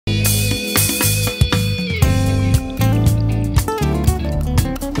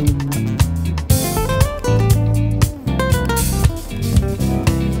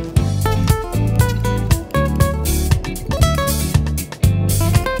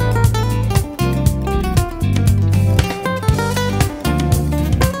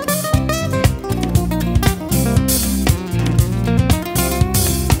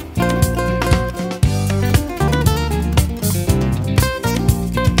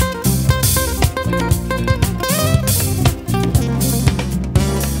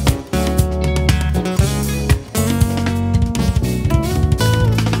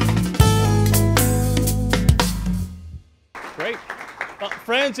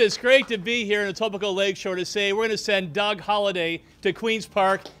Friends, it's great to be here in Etobicoke-lakeshore to say we're going to send Doug Holyday to Queen's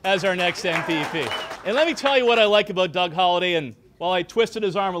Park as our next MPP. And let me tell you what I like about Doug Holyday, and while I twisted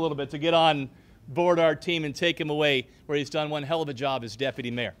his arm a little bit to get on board our team and take him away, where he's done one hell of a job as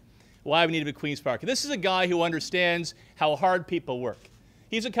deputy mayor. Why we need him at Queen's Park. This is a guy who understands how hard people work.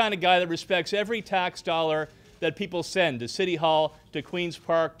 He's the kind of guy that respects every tax dollar that people send to City Hall, to Queen's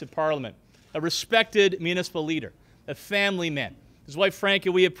Park, to Parliament. A respected municipal leader, a family man. His wife, Frankie,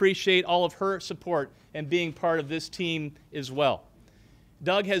 we appreciate all of her support and being part of this team as well.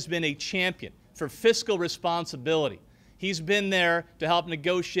 Doug has been a champion for fiscal responsibility. He's been there to help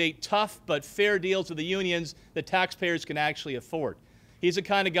negotiate tough but fair deals with the unions that taxpayers can actually afford. He's the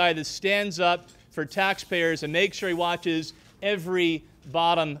kind of guy that stands up for taxpayers and makes sure he watches every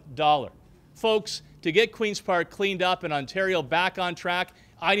bottom dollar. Folks, to get Queen's Park cleaned up and Ontario back on track,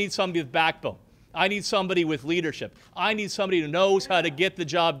 I need somebody with backbone. I need somebody with leadership. I need somebody who knows how to get the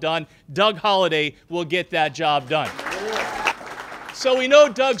job done. Doug Holyday will get that job done. So we know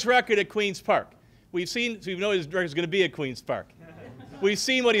Doug's record at Queen's Park. We know his record is going to be at Queen's Park. We've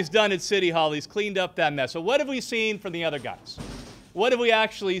seen what he's done at City Hall. He's cleaned up that mess. So what have we seen from the other guys? What have we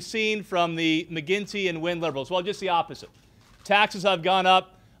actually seen from the McGuinty and Wynne Liberals? Well, just the opposite. Taxes have gone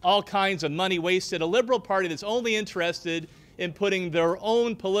up, all kinds of money wasted. A Liberal Party that's only interested in putting their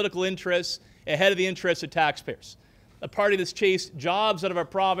own political interests ahead of the interests of taxpayers. A party that's chased jobs out of our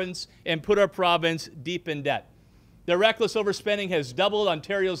province and put our province deep in debt. Their reckless overspending has doubled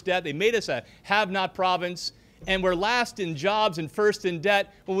Ontario's debt. They made us a have-not province, and we're last in jobs and first in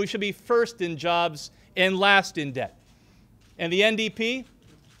debt when we should be first in jobs and last in debt. And the NDP,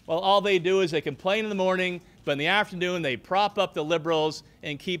 well, all they do is they complain in the morning, but in the afternoon they prop up the Liberals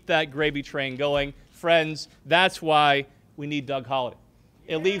and keep that gravy train going. Friends, that's why we need Doug Holyday.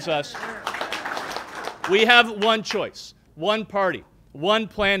 It leaves us. We have one choice, one party, one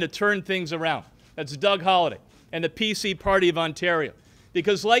plan to turn things around. That's Doug Holyday and the PC Party of Ontario.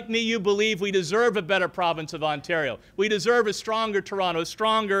 Because like me, you believe we deserve a better province of Ontario. We deserve a stronger Toronto, a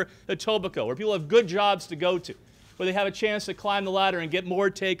stronger Etobicoke, where people have good jobs to go to, where they have a chance to climb the ladder and get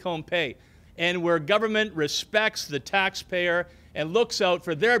more take-home pay, and where government respects the taxpayer and looks out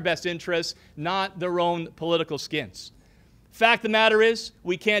for their best interests, not their own political skins. Fact of the matter is,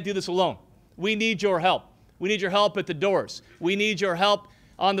 we can't do this alone. We need your help. We need your help at the doors. We need your help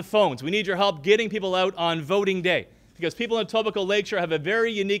on the phones. We need your help getting people out on voting day, because people in Etobicoke-lakeshore have a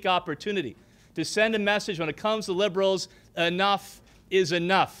very unique opportunity to send a message when it comes to Liberals: enough is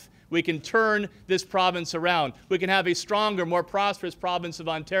enough. We can turn this province around. We can have a stronger, more prosperous province of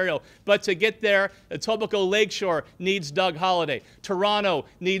Ontario. But to get there, Etobicoke-lakeshore needs Doug Holyday. Toronto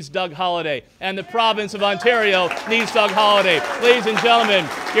needs Doug Holyday. And the province of Ontario needs Doug Holyday. Ladies and gentlemen,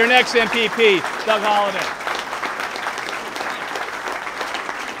 your next MPP, Doug Holyday.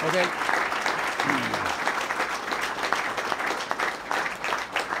 Okay.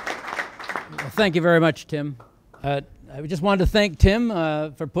 Well, thank you very much, Tim. I just wanted to thank Tim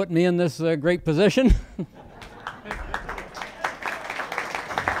for putting me in this great position.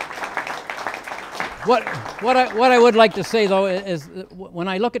 What I would like to say, though, is when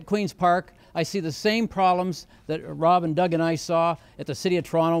I look at Queen's Park, I see the same problems that Rob and Doug and I saw at the City of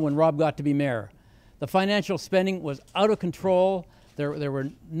Toronto when Rob got to be mayor. The financial spending was out of control. There were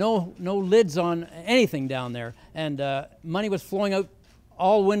no lids on anything down there, and money was flowing out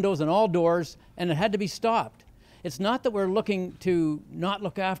all windows and all doors, and it had to be stopped. It's not that we're looking to not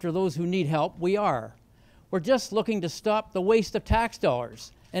look after those who need help. We are. We're just looking to stop the waste of tax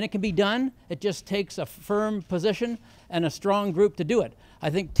dollars. And it can be done. It just takes a firm position and a strong group to do it. I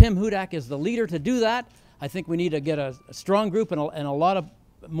think Tim Hudak is the leader to do that. I think we need to get a strong group and a lot of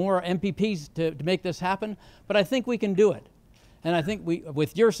more MPPs to make this happen. But I think we can do it. And I think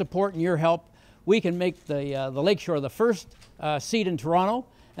with your support and your help, we can make the Lakeshore the first seat in Toronto.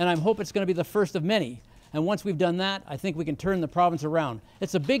 And I hope it's going to be the first of many. And once we've done that, I think we can turn the province around.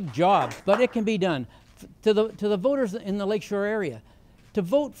 It's a big job, but it can be done. To the voters in the Lakeshore area, to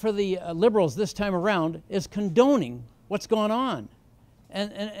vote for the Liberals this time around is condoning what's going on.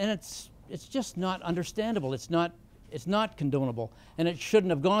 And it's just not understandable. It's not condonable. And it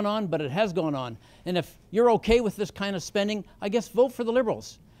shouldn't have gone on, but it has gone on. And if you're okay with this kind of spending, I guess vote for the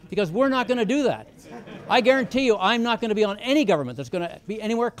Liberals, because we're not going to do that. I guarantee you I'm not going to be on any government that's going to be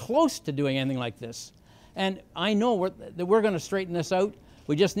anywhere close to doing anything like this. And I know that we're going to straighten this out.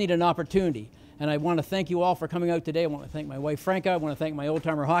 We just need an opportunity. And I want to thank you all for coming out today. I want to thank my wife, Franca. I want to thank my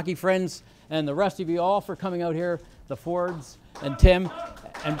old-timer hockey friends and the rest of you all for coming out here, the Fords and Tim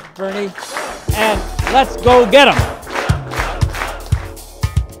and Bernie. And let's go get them.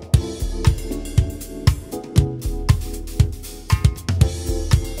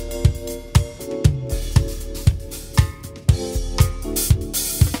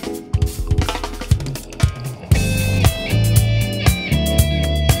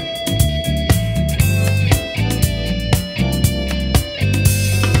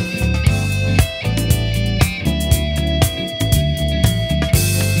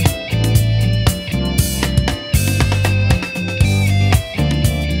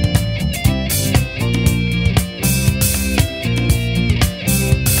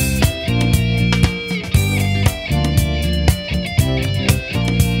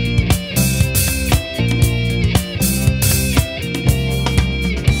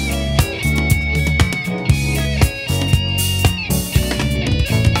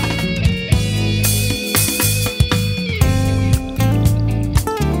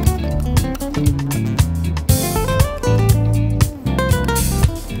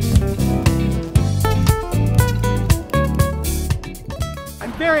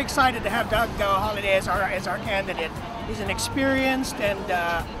 very excited to have Doug Holyday as our candidate. He's an experienced and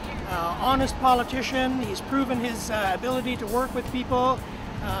honest politician. He's proven his ability to work with people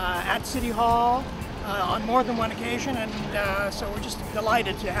at City Hall on more than one occasion, and so we're just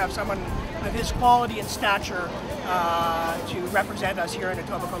delighted to have someone of his quality and stature to represent us here in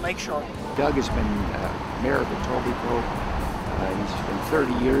Etobicoke-lakeshore. Doug has been mayor of Etobicoke. He's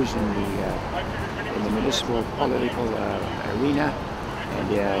been 30 years in the municipal political arena, and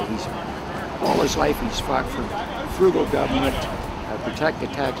he's all his life he's fought for frugal government, protect the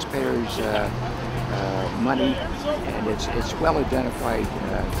taxpayers' money, and it's well identified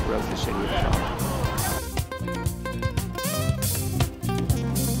throughout the city of Toronto.